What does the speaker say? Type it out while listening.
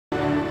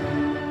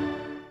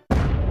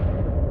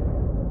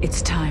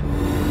It's time.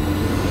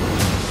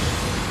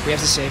 We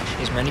have to save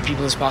as many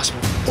people as possible.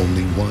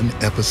 Only one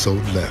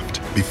episode left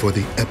before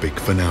the epic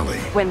finale.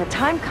 When the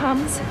time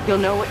comes, you'll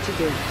know what to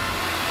do.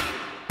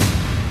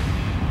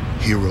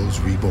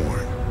 Heroes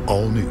Reborn.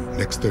 All new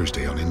next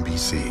Thursday on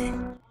NBC.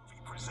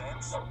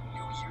 Presents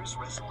New Year's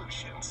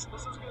resolutions.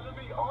 This is gonna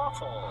be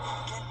awful.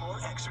 Get more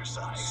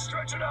exercise.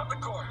 Stretch it out the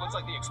court. Looks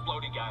like the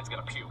exploding guy's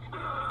gonna puke.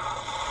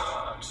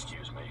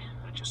 Excuse me.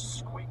 I just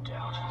squeaked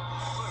out.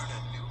 Learn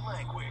a new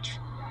language.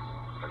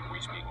 Are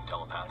we speaking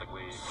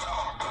telepathically?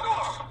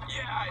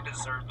 Yeah, I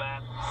deserve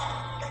that.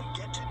 And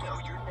get to know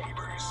your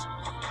neighbors.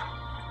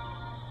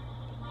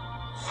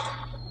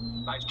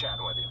 Nice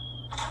chatting with you.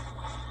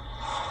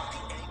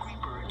 The Angry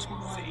Birds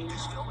movie.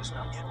 This film is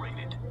not yet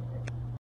rated.